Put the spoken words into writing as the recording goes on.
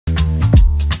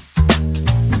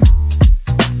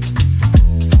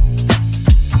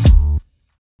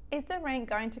rent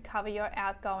going to cover your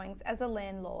outgoings as a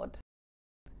landlord?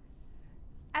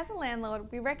 As a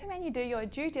landlord, we recommend you do your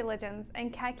due diligence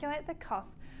and calculate the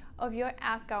costs of your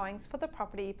outgoings for the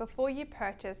property before you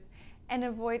purchase and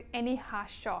avoid any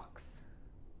harsh shocks.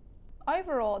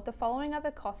 Overall, the following are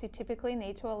the costs you typically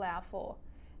need to allow for.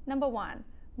 Number 1,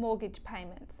 mortgage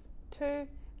payments. 2,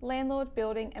 landlord,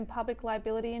 building and public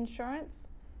liability insurance.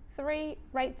 3,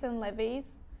 rates and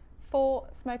levies. 4,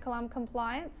 smoke alarm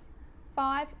compliance.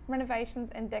 5, renovations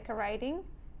and decorating.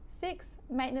 6,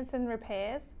 maintenance and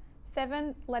repairs.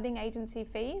 7, letting agency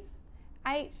fees.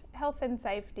 8, health and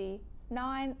safety.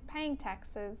 9, paying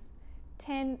taxes.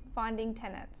 10, finding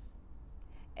tenants.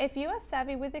 If you are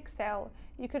savvy with Excel,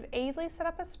 you could easily set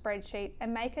up a spreadsheet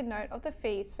and make a note of the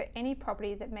fees for any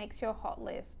property that makes your hot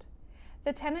list.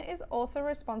 The tenant is also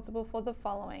responsible for the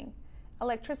following: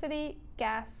 electricity,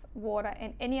 gas, water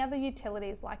and any other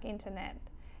utilities like internet,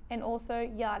 and also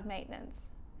yard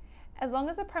maintenance. As long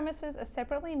as the premises are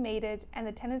separately metered and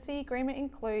the tenancy agreement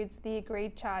includes the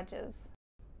agreed charges.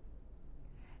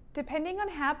 Depending on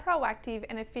how proactive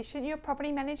and efficient your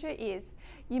property manager is,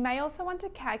 you may also want to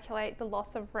calculate the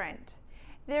loss of rent.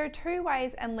 There are 2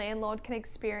 ways a landlord can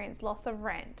experience loss of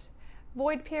rent: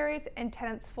 void periods and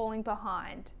tenants falling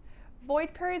behind.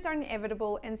 Void periods are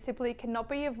inevitable and simply cannot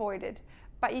be avoided,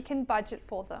 but you can budget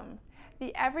for them.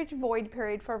 The average void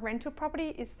period for a rental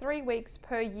property is 3 weeks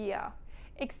per year.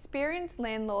 Experienced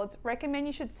landlords recommend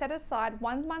you should set aside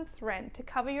 1 month's rent to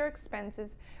cover your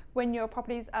expenses when your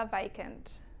properties are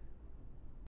vacant.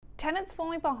 Tenants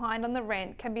falling behind on the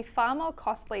rent can be far more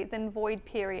costly than void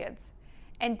periods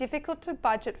and difficult to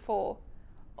budget for.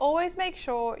 Always make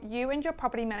sure you and your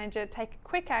property manager take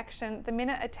quick action the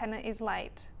minute a tenant is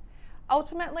late.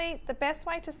 Ultimately, the best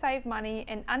way to save money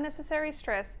and unnecessary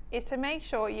stress is to make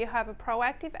sure you have a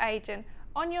proactive agent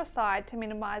on your side to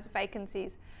minimise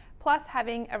vacancies, plus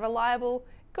having a reliable,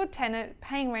 good tenant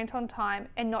paying rent on time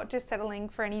and not just settling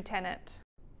for any tenant.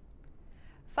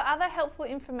 For other helpful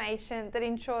information that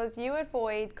ensures you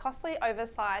avoid costly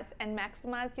oversights and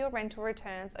maximise your rental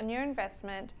returns on your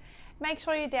investment, make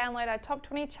sure you download our top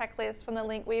 20 checklist from the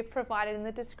link we have provided in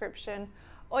the description,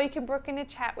 or you can book in a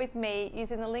chat with me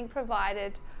using the link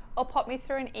provided, or pop me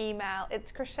through an email.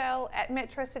 It's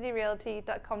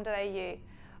Chriselle@metrocityrealty.com.au.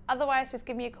 Otherwise, just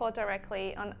give me a call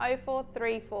directly on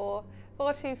 0434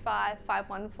 425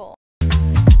 514.